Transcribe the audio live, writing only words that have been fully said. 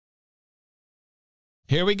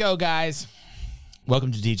Here we go, guys.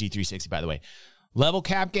 Welcome to DG360, by the way.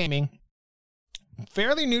 LevelCapGaming,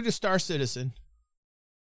 fairly new to Star Citizen.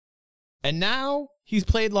 And now he's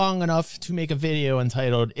played long enough to make a video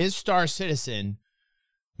entitled, "Is Star Citizen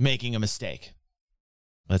Making a Mistake?"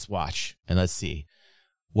 Let's watch and let's see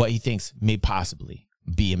what he thinks may possibly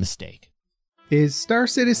be a mistake. Is Star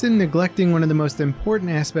Citizen neglecting one of the most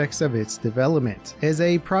important aspects of its development as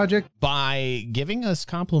a project? By giving us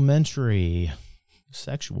complimentary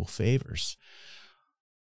sexual favors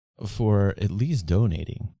for at least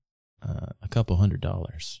donating a couple $100,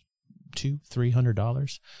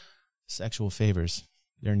 $200-300. Sexual favors,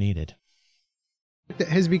 they're needed. That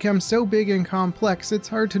has become so big and complex, it's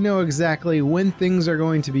hard to know exactly when things are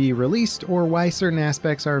going to be released or why certain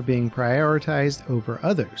aspects are being prioritized over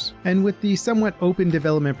others. And with the somewhat open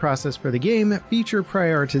development process for the game, feature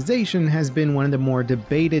prioritization has been one of the more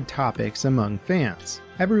debated topics among fans.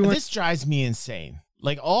 This drives me insane.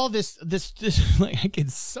 Like all this, like I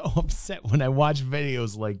get so upset when I watch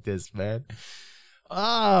videos like this, man.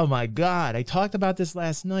 Oh my God. I talked about this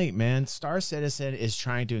last night, man. Star Citizen is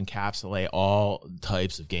trying to encapsulate all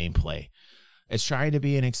types of gameplay. It's trying to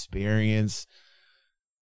be an experience.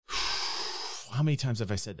 How many times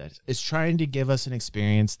have I said that? It's trying to give us an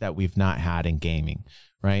experience that we've not had in gaming,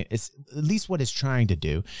 right? It's at least what it's trying to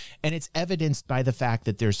do. And it's evidenced by the fact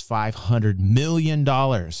that there's $500 million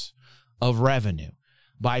of revenue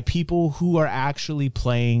by people who are actually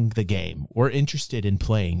playing the game or interested in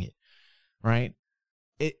playing it, right?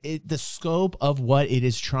 The scope of what it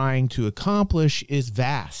is trying to accomplish is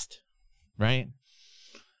vast, right?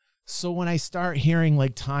 So when I start hearing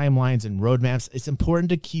like timelines and roadmaps, it's important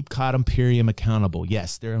to keep Cloud Imperium accountable.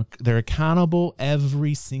 Yes, they're accountable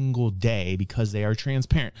every single day because they are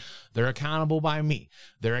transparent. They're accountable by me.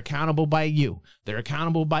 They're accountable by you. They're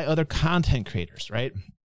accountable by other content creators, right?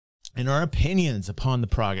 And our opinions upon the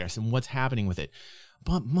progress and what's happening with it.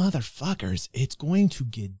 But motherfuckers, it's going to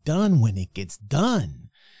get done when it gets done.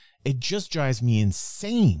 It just drives me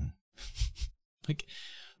insane. Like,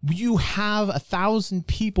 you have 1,000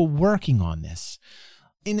 people working on this.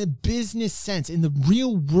 In a business sense, in the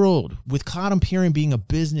real world, with Cloud Imperium being a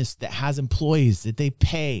business that has employees that they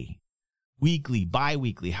pay weekly,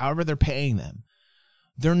 bi-weekly, however they're paying them,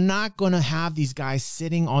 they're not going to have these guys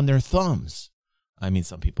sitting on their thumbs. I mean,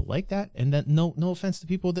 some people like that, and that no offense to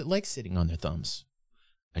people that like sitting on their thumbs.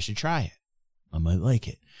 I should try it. I might like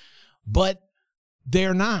it. But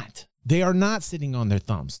they're not. They are not sitting on their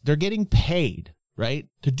thumbs. They're getting paid, right,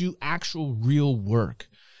 to do actual real work.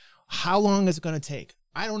 How long is it going to take?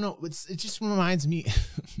 I don't know. It just reminds me.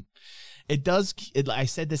 I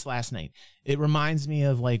said this last night. It reminds me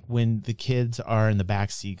of like when the kids are in the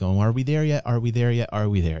back seat going, "Are we there yet? Are we there yet? Are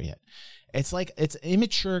we there yet?" It's like it's an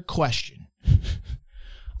immature question.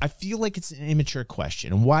 I feel like it's an immature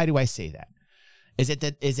question. And why do I say that? Is it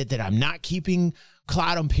that I'm not keeping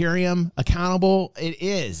Cloud Imperium accountable? It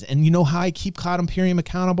is. And you know how I keep Cloud Imperium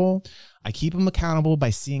accountable? I keep them accountable by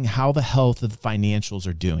seeing how the health of the financials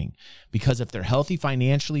are doing. Because if they're healthy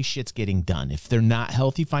financially, shit's getting done. If they're not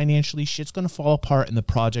healthy financially, shit's going to fall apart and the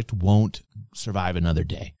project won't survive another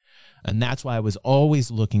day. And that's why I was always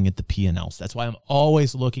looking at the P&Ls. That's why I'm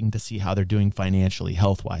always looking to see how they're doing financially,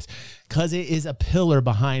 health-wise. Because it is a pillar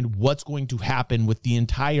behind what's going to happen with the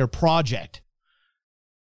entire project.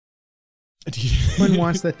 One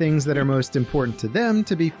wants the things that are most important to them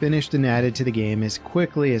to be finished and added to the game as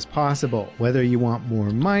quickly as possible. Whether you want more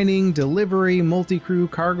mining, delivery, multi-crew,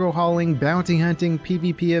 cargo hauling, bounty hunting,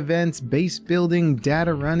 PvP events, base building,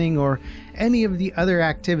 data running, or any of the other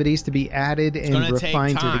activities to be added and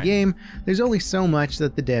refined to the game, there's only so much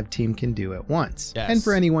that the dev team can do at once. Yes. And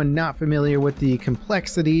for anyone not familiar with the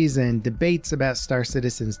complexities and debates about Star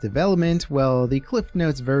Citizen's development, well, the Cliff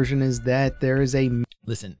Notes version is that there is a...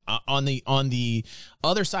 Listen, on the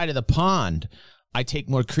other side of the pond, I take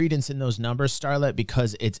more credence in those numbers, Starlet,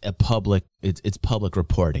 because it's public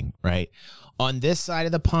reporting, right? On this side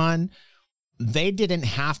of the pond, they didn't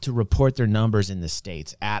have to report their numbers in the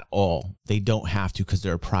States at all. They don't have to because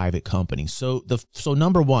they're a private company. So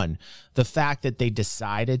number one, the fact that they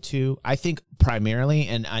decided to, I think primarily,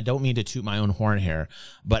 and I don't mean to toot my own horn here,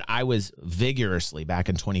 but I was vigorously back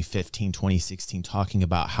in 2015, 2016 talking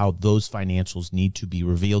about how those financials need to be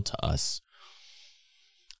revealed to us.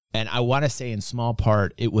 And I want to say in small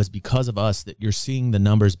part, it was because of us that you're seeing the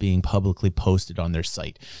numbers being publicly posted on their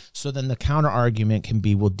site. So then the counter argument can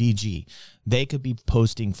be, well, DG, they could be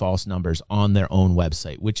posting false numbers on their own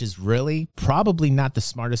website, which is really probably not the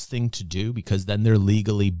smartest thing to do because then they're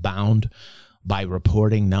legally bound by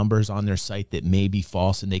reporting numbers on their site that may be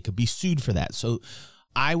false and they could be sued for that. So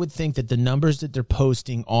I would think that the numbers that they're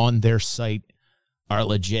posting on their site are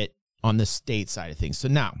legit on the state side of things. So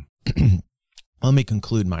now, let me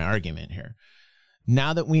conclude my argument here.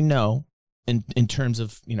 Now that we know, in terms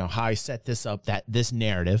of, you know, how I set this up, that this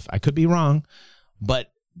narrative, I could be wrong,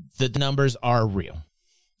 but the numbers are real,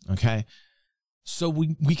 okay? So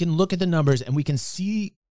we can look at the numbers and we can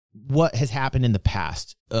see what has happened in the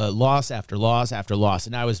past, loss after loss after loss.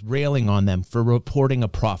 And I was railing on them for reporting a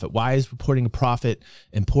profit. Why is reporting a profit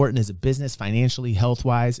important as a business, financially,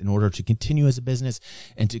 health-wise, in order to continue as a business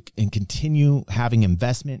and continue having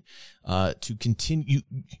investment, to continue,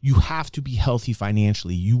 you have to be healthy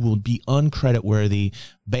financially. You will be uncreditworthy.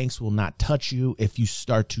 Banks will not touch you if you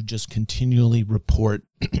start to just continually report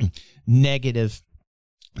negative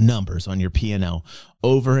numbers on your P&L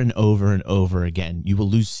over and over and over again. You will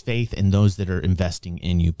lose faith in those that are investing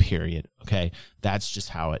in you, period. Okay. That's just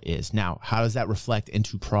how it is. Now, how does that reflect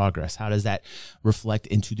into progress? How does that reflect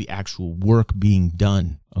into the actual work being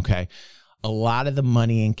done? Okay. A lot of the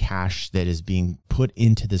money and cash that is being put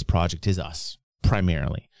into this project is us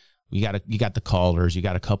primarily. You got the callers, you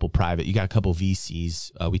got a couple private, you got a couple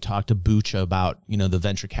VCs. We talked to Bucha about, you know, the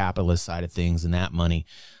venture capitalist side of things and that money,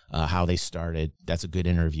 how they started. That's a good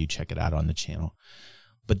interview. Check it out on the channel.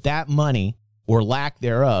 But that money, or lack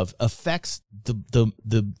thereof, affects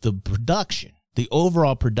the production, the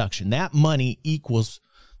overall production. That money equals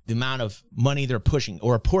the amount of money they're pushing,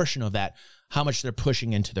 or a portion of that, how much they're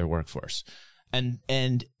pushing into their workforce. And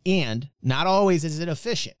not always is it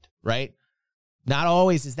efficient, right? Not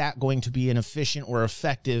always is that going to be an efficient or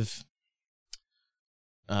effective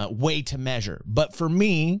way to measure. But for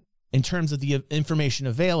me, in terms of the information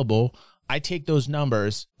available, I take those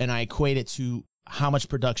numbers and I equate it to how much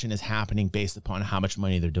production is happening based upon how much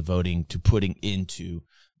money they're devoting to putting into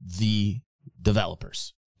the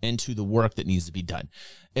developers, into the work that needs to be done.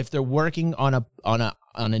 If they're working on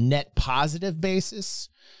a net positive basis,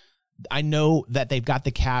 I know that they've got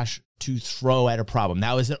the cash to throw at a problem.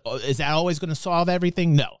 Now, is that always going to solve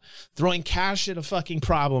everything? No. Throwing cash at a fucking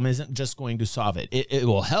problem isn't just going to solve it. It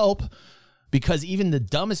will help, because even the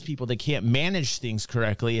dumbest people that can't manage things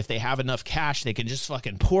correctly, if they have enough cash, they can just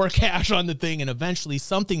fucking pour cash on the thing and eventually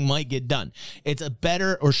something might get done. It's a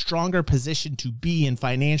better or stronger position to be in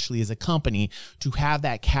financially as a company, to have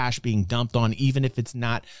that cash being dumped on, even if it's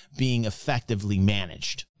not being effectively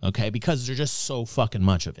managed, okay? Because there's just so fucking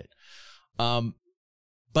much of it.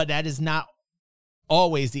 But that is not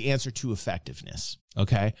always the answer to effectiveness,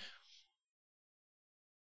 okay?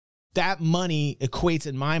 That money equates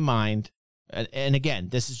in my mind, and again,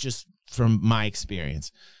 this is just from my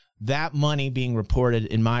experience, that money being reported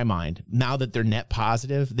in my mind, now that they're net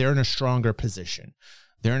positive, they're in a stronger position.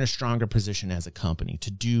 They're in a stronger position as a company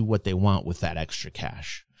to do what they want with that extra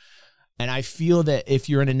cash. And I feel that if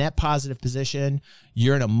you're in a net positive position,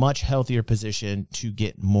 you're in a much healthier position to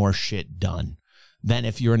get more shit done than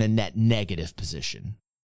if you're in a net negative position.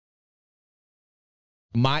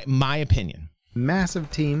 My opinion. Massive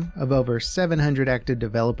team of over 700 active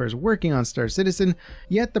developers working on Star Citizen,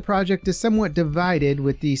 yet the project is somewhat divided,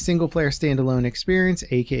 with the single-player standalone experience,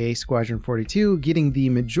 aka Squadron 42, getting the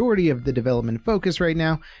majority of the development focus right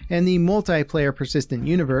now, and the multiplayer persistent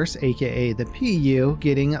universe, aka the PU,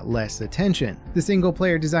 getting less attention. The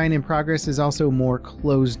single-player design in progress is also more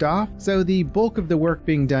closed off, so the bulk of the work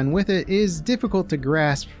being done with it is difficult to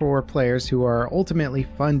grasp for players who are ultimately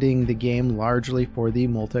funding the game largely for the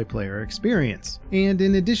multiplayer experience. And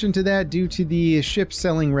in addition to that, due to the ship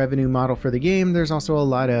selling revenue model for the game, there's also a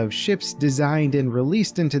lot of ships designed and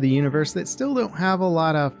released into the universe that still don't have a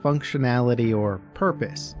lot of functionality or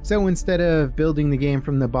purpose. So instead of building the game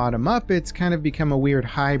from the bottom up, it's kind of become a weird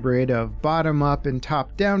hybrid of bottom up and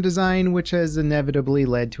top down design, which has inevitably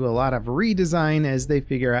led to a lot of redesign as they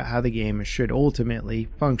figure out how the game should ultimately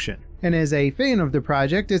function. And as a fan of the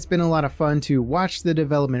project, it's been a lot of fun to watch the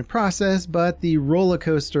development process, but the roller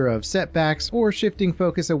coaster of setbacks or shifting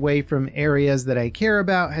focus away from areas that I care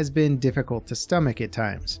about has been difficult to stomach at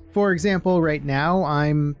times. For example, right now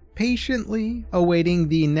I'm patiently awaiting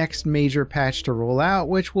the next major patch to roll out,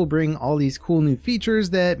 which will bring all these cool new features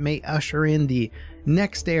that may usher in the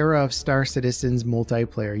next era of Star Citizen's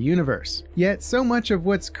multiplayer universe. Yet so much of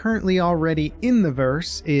what's currently already in the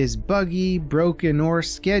verse is buggy, broken, or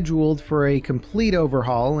scheduled for a complete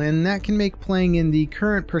overhaul, and that can make playing in the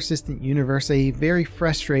current persistent universe a very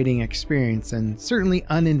frustrating experience and certainly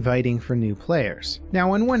uninviting for new players.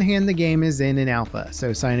 Now, on one hand, the game is in an alpha,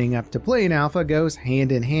 so signing up to play an alpha goes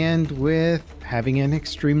hand in hand with having an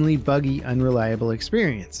extremely buggy, unreliable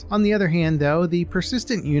experience. On the other hand, though, the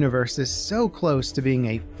persistent universe is so close to being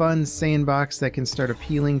a fun sandbox that can start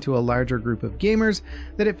appealing to a larger group of gamers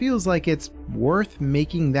that it feels like it's worth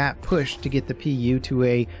making that push to get the PU to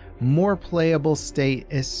a more playable state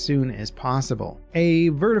as soon as possible. A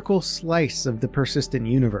vertical slice of the persistent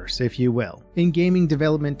universe, if you will. In gaming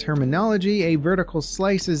development terminology, a vertical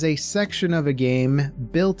slice is a section of a game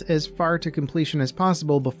built as far to completion as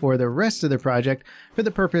possible before the rest of the project for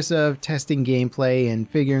the purpose of testing gameplay and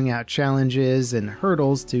figuring out challenges and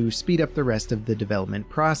hurdles to speed up the rest of the development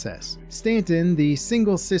process. Stanton, the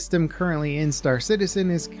single system currently in Star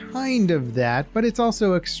Citizen, is kind of that, but it's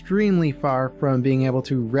also extremely far from being able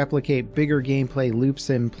to replicate bigger gameplay loops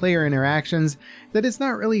and player interactions that it's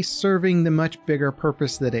not really serving the much bigger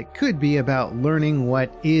purpose that it could be about learning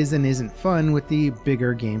what is and isn't fun with the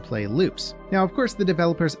bigger gameplay loops. Now, of course, the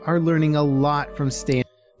developers are learning a lot from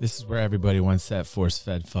Stanton. This is where everybody wants that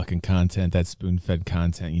force-fed fucking content, that spoon-fed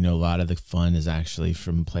content. You know, a lot of the fun is actually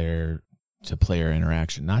from player to player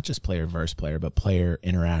interaction, not just player versus player, but player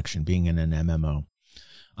interaction being in an MMO.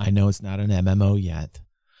 I know it's not an MMO yet,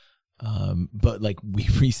 but like we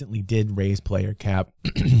recently did raise player cap.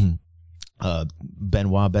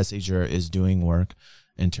 Benoit Bessager is doing work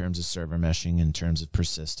in terms of server meshing, in terms of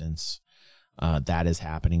persistence. That is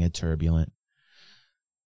happening at Turbulent.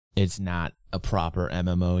 It's not a proper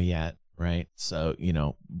MMO yet, right? So, you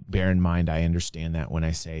know, bear in mind, I understand that when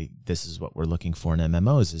I say this is what we're looking for in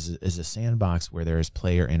MMOs is a sandbox where there is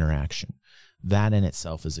player interaction. That in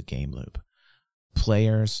itself is a game loop.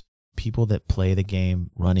 Players, people that play the game,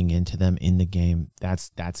 running into them in the game,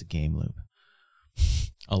 that's a game loop.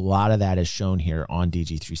 A lot of that is shown here on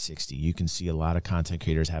DG360. You can see a lot of content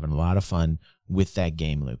creators having a lot of fun with that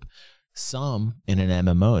game loop. Some in an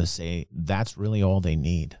MMO say that's really all they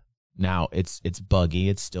need. Now, it's buggy.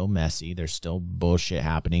 It's still messy. There's still bullshit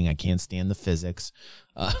happening. I can't stand the physics.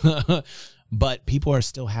 But people are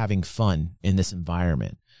still having fun in this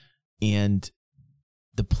environment. And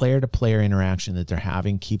the player-to-player interaction that they're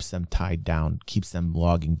having keeps them tied down, keeps them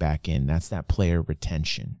logging back in. That's that player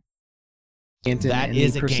retention. That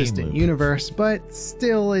is a persistent universe, but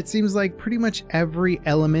still, it seems like pretty much every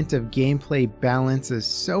element of gameplay balance is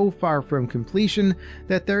so far from completion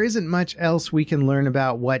that there isn't much else we can learn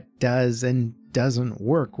about what does and doesn't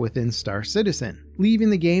work within Star Citizen,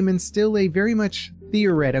 leaving the game in still a very much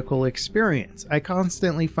theoretical experience. I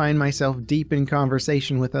constantly find myself deep in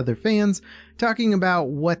conversation with other fans, talking about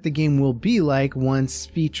what the game will be like once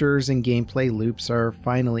features and gameplay loops are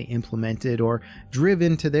finally implemented or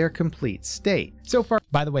driven to their complete state. So far,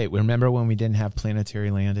 by the way, remember when we didn't have planetary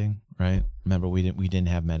landing, right? Remember we didn't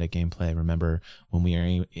have meta gameplay. Remember when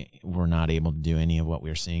we were not able to do any of what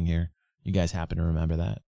we're seeing here? You guys happen to remember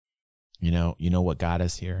that? You know what got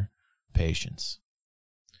us here? Patience.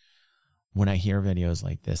 When I hear videos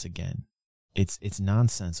like this again, it's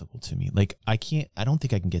nonsensical to me. Like I don't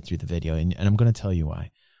think I can get through the video, and I'm going to tell you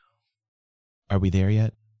why. Are we there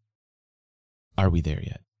yet? Are we there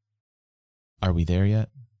yet? Are we there yet?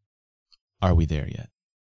 Are we there yet?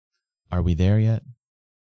 Are we there yet?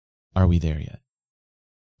 Are we there yet?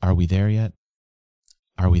 Are we there yet?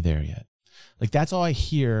 Are we there yet? Like that's all I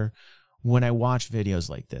hear when I watch videos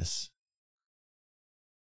like this.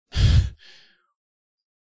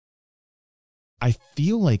 I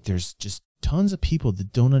feel like there's just tons of people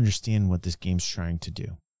that don't understand what this game's trying to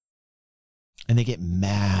do. And they get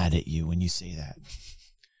mad at you when you say that.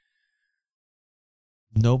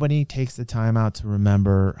 Nobody takes the time out to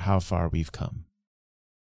remember how far we've come.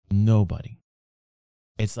 Nobody.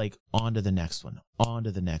 It's like on to the next one, on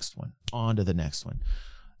to the next one, on to the next one.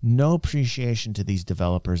 No appreciation to these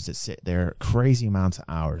developers that sit there crazy amounts of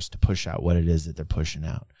hours to push out what it is that they're pushing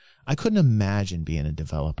out. I couldn't imagine being a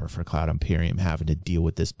developer for Cloud Imperium having to deal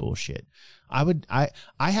with this bullshit. I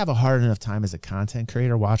have a hard enough time as a content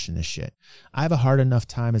creator watching this shit. I have a hard enough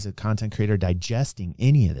time as a content creator digesting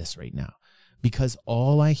any of this right now, because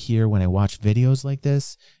all I hear when I watch videos like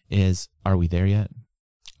this is, are we there yet?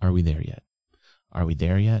 Are we there yet? Are we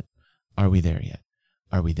there yet? Are we there yet?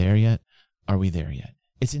 Are we there yet? Are we there yet?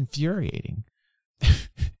 It's infuriating.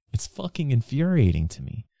 It's fucking infuriating to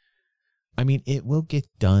me. I mean, it will get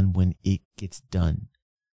done when it gets done.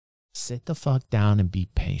 Sit the fuck down and be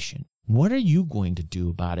patient. What are you going to do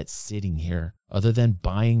about it sitting here other than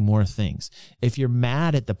buying more things? If you're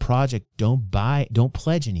mad at the project, don't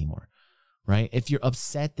pledge anymore, right? If you're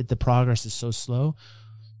upset that the progress is so slow,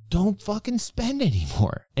 don't fucking spend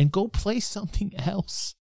anymore and go play something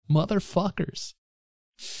else, motherfuckers.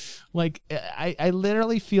 Like, I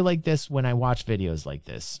literally feel like this when I watch videos like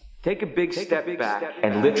this. Take a big step back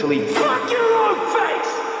and literally fuck your own face!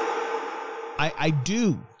 I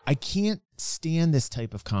do. I can't stand this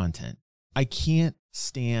type of content. I can't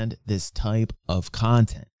stand this type of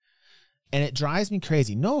content. And it drives me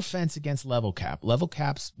crazy. No offense against LevelCap.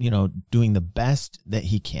 LevelCap's, you know, doing the best that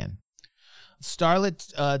he can.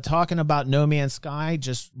 Starlet talking about No Man's Sky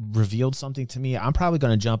just revealed something to me. I'm probably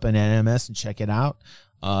going to jump in NMS and check it out.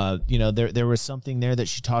 You know, there was something there that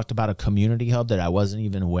she talked about, a community hub that I wasn't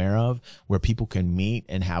even aware of, where people can meet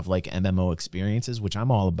and have like MMO experiences, which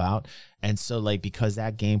I'm all about. And so like, because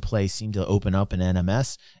that gameplay seemed to open up in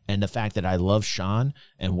NMS, and the fact that I love Sean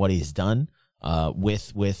and what he's done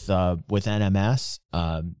with NMS,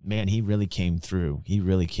 man, he really came through. He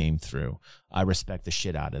really came through. I respect the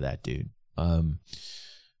shit out of that dude.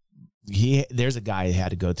 There's a guy who had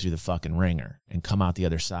to go through the fucking ringer and come out the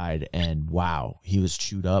other side, and wow, he was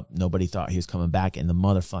chewed up. Nobody thought he was coming back, and the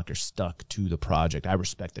motherfucker stuck to the project. I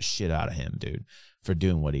respect the shit out of him, dude, for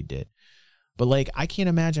doing what he did. But like, I can't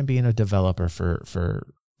imagine being a developer for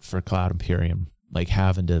Cloud Imperium, like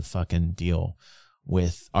having to fucking deal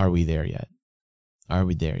with, are we there yet? Are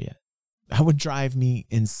we there yet? That would drive me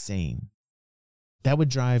insane. That would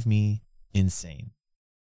drive me insane.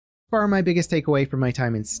 Far my biggest takeaway from my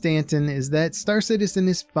time in Stanton is that Star Citizen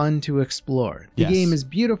is fun to explore. The game is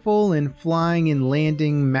beautiful, and flying and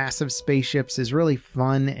landing massive spaceships is really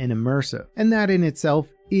fun and immersive. And that in itself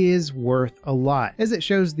is worth a lot, as it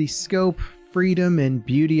shows the scope, freedom, and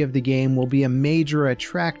beauty of the game will be a major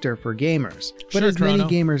attractor for gamers. But as many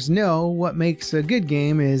gamers know, what makes a good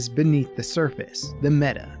game is beneath the surface. The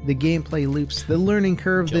meta, the gameplay loops, the learning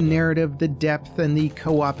curve, the narrative, the depth, and the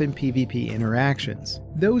co-op and PvP interactions.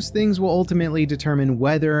 Those things will ultimately determine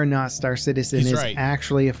whether or not Star Citizen is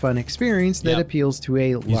actually a fun experience that appeals to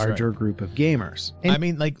a larger group of gamers. And I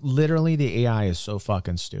mean, like, literally the AI is so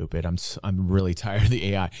fucking stupid. I'm really tired of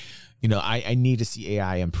the AI. You know, I need to see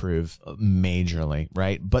AI improve majorly,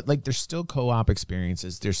 right? But like, there's still co-op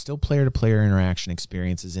experiences. There's still player-to-player interaction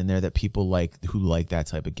experiences in there that people like, who like that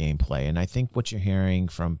type of gameplay. And I think what you're hearing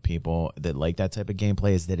from people that like that type of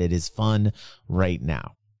gameplay is that it is fun right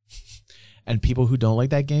now. And people who don't like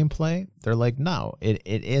that gameplay, they're like, no, it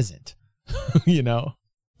isn't, you know?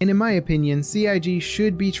 And in my opinion, CIG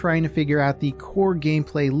should be trying to figure out the core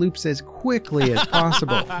gameplay loops as quickly as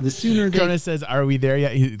possible. The sooner they... Krona says, are we there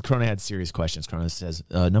yet? Krona had serious questions. Krona says,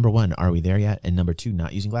 number one, are we there yet? And number two,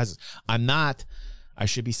 not using glasses. I'm not. I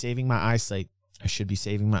should be saving my eyesight. I should be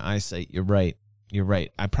saving my eyesight. You're right. You're right.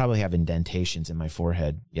 I probably have indentations in my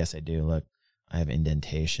forehead. Yes, I do. Look, I have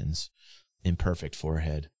indentations. Imperfect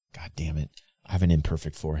forehead. God damn it. I have an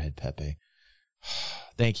imperfect forehead, Pepe.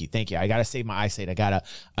 Thank you. Thank you. I got to save my eyesight. I got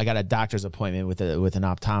a doctor's appointment with an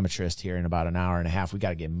optometrist here in about an hour and a half. We got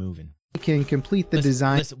to get moving. Can complete the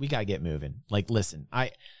design. Listen, we got to get moving. Like, listen,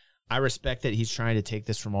 I respect that he's trying to take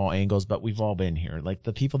this from all angles, but we've all been here. Like,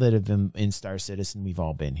 the people that have been in Star Citizen, we've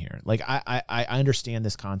all been here. Like, I understand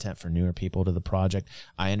this content for newer people to the project.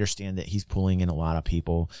 I understand that he's pulling in a lot of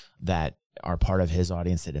people that are part of his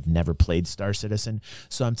audience that have never played Star Citizen.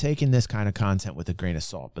 So I'm taking this kind of content with a grain of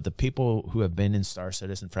salt. But the people who have been in Star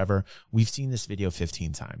Citizen forever, we've seen this video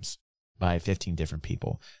 15 times by 15 different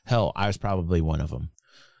people. Hell, I was probably one of them.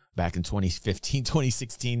 Back in 2015,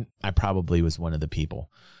 2016, I probably was one of the people.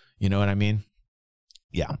 You know what I mean?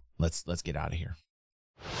 Yeah, let's get out of here.